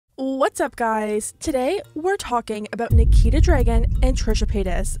What's up, guys? Today we're talking about Nikita Dragun and Trisha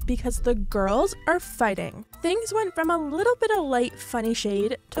Paytas because the girls are fighting. Things went from a little bit of light funny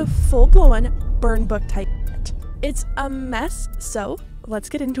shade to full-blown burn book type. It's a mess, so let's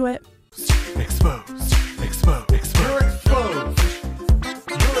get into it. Exposed. You're exposed. You're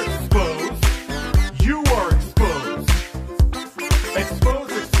exposed. You are exposed.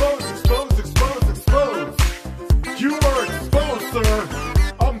 Exposed. You are exposed, sir.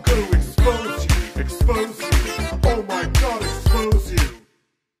 I'm going to expose you. Expose you. Oh my god, expose you.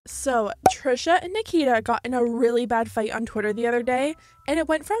 So, Trisha and Nikita got in a really bad fight on Twitter the other day, and it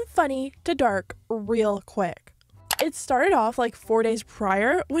went from funny to dark real quick. It started off like 4 days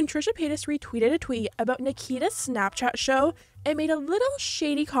prior when Trisha Paytas retweeted a tweet about Nikita's Snapchat show and made a little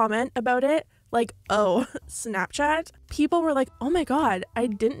shady comment about it, like, oh, Snapchat? People were like, oh my god, I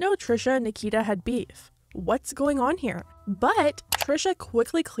didn't know Trisha and Nikita had beef. What's going on here? But Trisha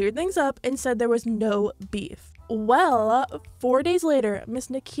quickly cleared things up and said there was no beef. Well, 4 days later, Miss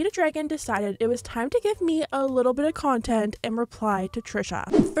Nikita Dragun decided it was time to give me a little bit of content and reply to Trisha.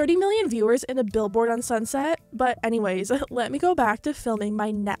 30 million viewers in a billboard on Sunset, but anyways, let me go back to filming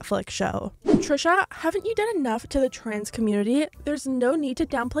my Netflix show. Trisha, haven't you done enough to the trans community? There's no need to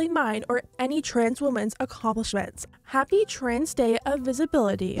downplay mine or any trans woman's accomplishments. Happy Trans Day of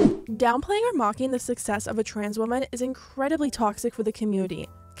Visibility. Downplaying or mocking the success of a trans woman is incredibly toxic for the community.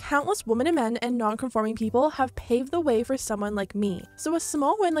 Countless women and men and non-conforming people have paved the way for someone like me. So a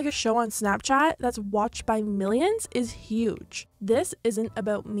small win like a show on Snapchat that's watched by millions is huge. This isn't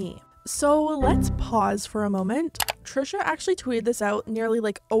about me. So let's pause for a moment. Trisha actually tweeted this out nearly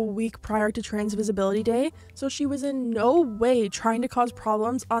like a week prior to Trans Visibility Day, so she was in no way trying to cause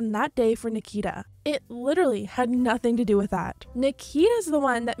problems on that day for Nikita. It literally had nothing to do with that. Nikita's the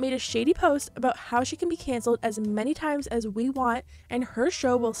one that made a shady post about how she can be cancelled as many times as we want and her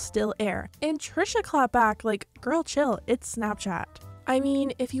show will still air. And Trisha clapped back like, girl chill, it's Snapchat. I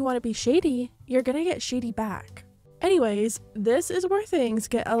mean, if you want to be shady, you're gonna get shady back. Anyways, this is where things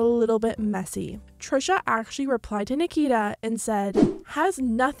get a little bit messy. Trisha actually replied to Nikita and said, has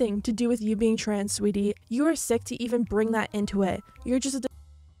nothing to do with you being trans, sweetie. You are sick to even bring that into it. You're just a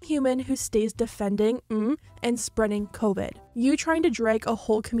human who stays defending and spreading COVID. You trying to drag a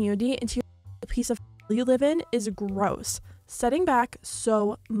whole community into a piece of you live in is gross, setting back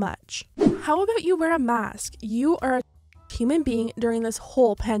so much. How about you wear a mask? You are a human being during this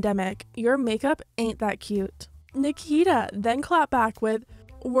whole pandemic. Your makeup ain't that cute. Nikita then clapped back with,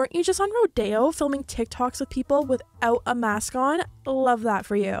 weren't you just on Rodeo filming TikToks with people without a mask on? Love that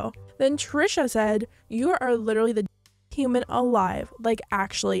for you. Then Trisha said, you are literally the human alive. Like,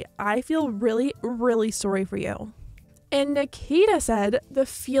 actually, I feel really, really sorry for you. And Nikita said, the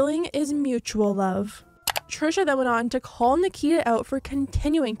feeling is mutual, love. Trisha then went on to call Nikita out for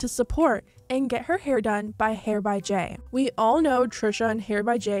continuing to support and get her hair done by Hair by Jay. We all know Trisha and Hair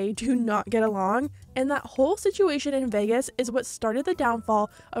by Jay do not get along, and that whole situation in Vegas is what started the downfall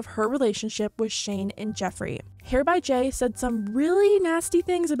of her relationship with Shane and Jeffree. Hair by Jay said some really nasty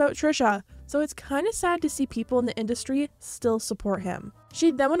things about Trisha, so it's kind of sad to see people in the industry still support him.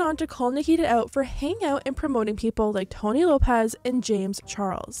 She then went on to call Nikita out for hanging out and promoting people like Tony Lopez and James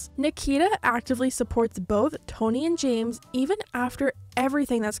Charles. Nikita actively supports both Tony and James even after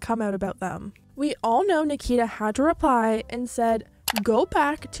everything that's come out about them. We all know Nikita had to reply and said, go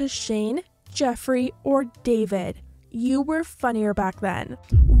back to Shane, Jeffree, or David. You were funnier back then.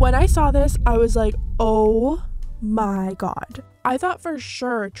 When I saw this, I was like, oh my god. I thought for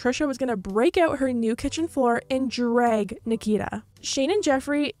sure Trisha was gonna break out her new kitchen floor and drag Nikita. Shane and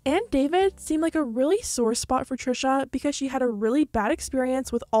Jeffree and David seemed like a really sore spot for Trisha because she had a really bad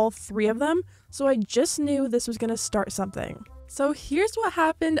experience with all three of them, so I just knew this was gonna start something. So here's what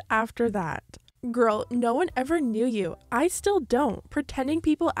happened after that. Girl, no one ever knew you. I still don't. Pretending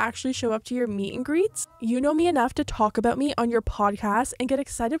people actually show up to your meet and greets? You know me enough to talk about me on your podcast and get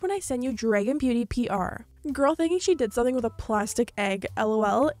excited when I send you Dragun Beauty PR. Girl thinking she did something with a plastic egg,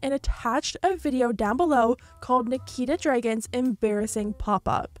 lol, and attached a video down below called Nikita Dragun's embarrassing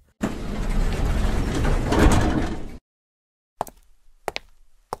pop-up.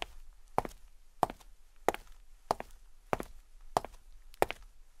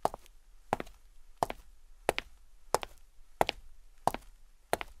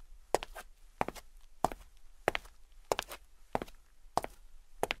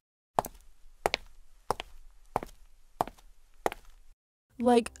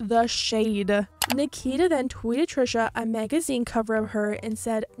 Like the shade. Nikita then tweeted Trisha a magazine cover of her and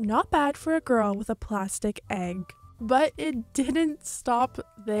said, not bad for a girl with a plastic egg. But it didn't stop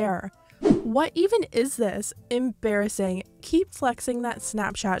there. What even is this? Embarrassing. Keep flexing that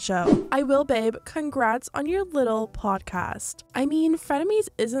Snapchat show. I will, babe. Congrats on your little podcast. I mean, frenemies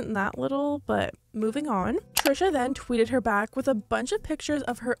isn't that little, but moving on. Trisha then tweeted her back with a bunch of pictures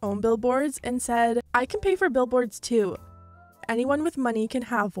of her own billboards and said, I can pay for billboards too. Anyone with money can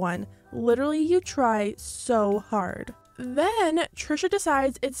have one. Literally, you try so hard. Then Trisha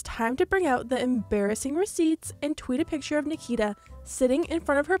decides it's time to bring out the embarrassing receipts and tweet a picture of Nikita sitting in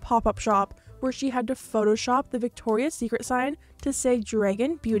front of her pop-up shop where she had to Photoshop the Victoria's Secret sign to say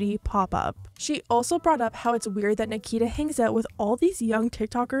Dragon Beauty Pop-Up. She also brought up how it's weird that Nikita hangs out with all these young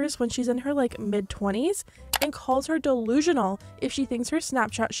TikTokers when she's in her like mid-20s and calls her delusional if she thinks her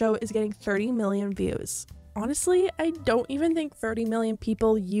Snapchat show is getting 30 million views. Honestly, I don't even think 30 million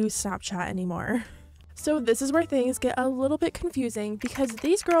people use Snapchat anymore. So this is where things get a little bit confusing because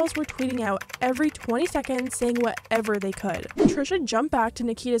these girls were tweeting out every 20 seconds saying whatever they could. Trisha jumped back to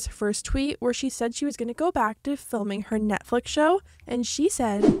Nikita's first tweet where she said she was going to go back to filming her Netflix show, and she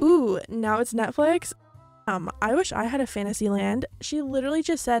said, ooh, now it's Netflix? I wish I had a fantasy land. She literally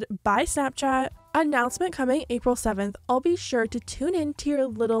just said, bye Snapchat. Announcement coming April 7th. I'll be sure to tune in to your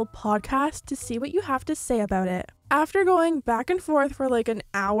little podcast to see what you have to say about it. After going back and forth for like an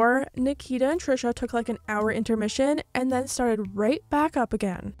hour, Nikita and Trisha took like an hour intermission and then started right back up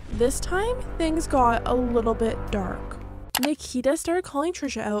again. This time, things got a little bit dark. Nikita started calling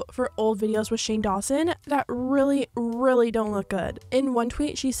Trisha out for old videos with Shane Dawson that really don't look good. In one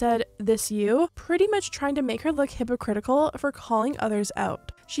tweet, she said, this you, pretty much trying to make her look hypocritical for calling others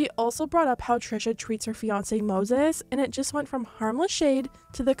out. She also brought up how Trisha treats her fiance Moses, and it just went from harmless shade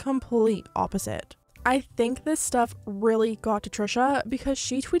to the complete opposite. I think this stuff really got to Trisha because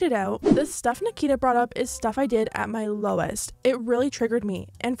she tweeted out, the stuff Nikita brought up is stuff I did at my lowest. It really triggered me.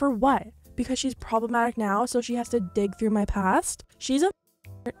 And for what? Because she's problematic now, so she has to dig through my past? She's a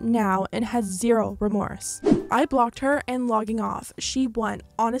now and has zero remorse. I blocked her and logging off. She won.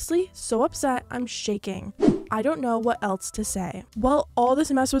 Honestly, so upset I'm shaking. I don't know what else to say. While all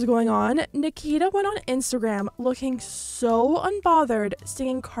this mess was going on, Nikita went on Instagram looking so unbothered,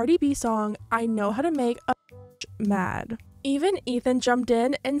 singing Cardi B song, I Know How to Make a Mad. Even Ethan jumped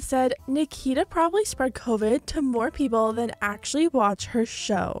in and said Nikita probably spread COVID to more people than actually watch her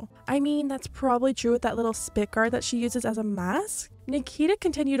show. I mean, that's probably true with that little spit guard that she uses as a mask. Nikita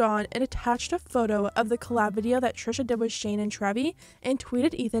continued on and attached a photo of the collab video that Trisha did with Shane and Trevi and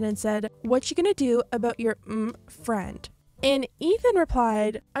tweeted Ethan and said, what you gonna do about your friend? And Ethan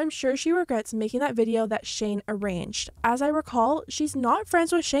replied, I'm sure she regrets making that video that Shane arranged. As I recall, she's not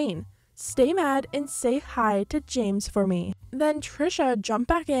friends with Shane. Stay mad and say hi to James for me. Then Trisha jumped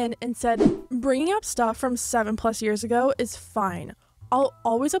back in and said, bringing up stuff from 7+ years ago is fine. I'll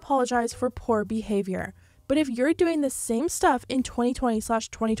always apologize for poor behavior. But if you're doing the same stuff in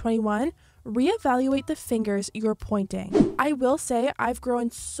 2020/2021, reevaluate the fingers you're pointing. I will say I've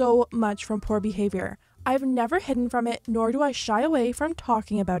grown so much from poor behavior. I've never hidden from it, nor do I shy away from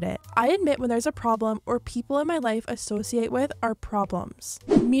talking about it. I admit when there's a problem or people in my life associate with are problems.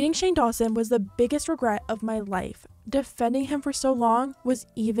 Meeting Shane Dawson was the biggest regret of my life. Defending him for so long was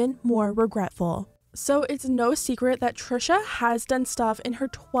even more regretful. So it's no secret that Trisha has done stuff in her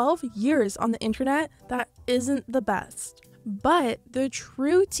 12 years on the internet that isn't the best. But the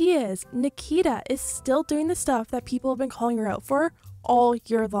true tea is Nikita is still doing the stuff that people have been calling her out for all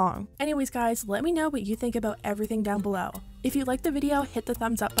year long. Anyways guys, let me know what you think about everything down below. If you liked the video, hit the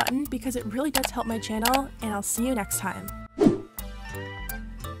thumbs up button because it really does help my channel, and I'll see you next time.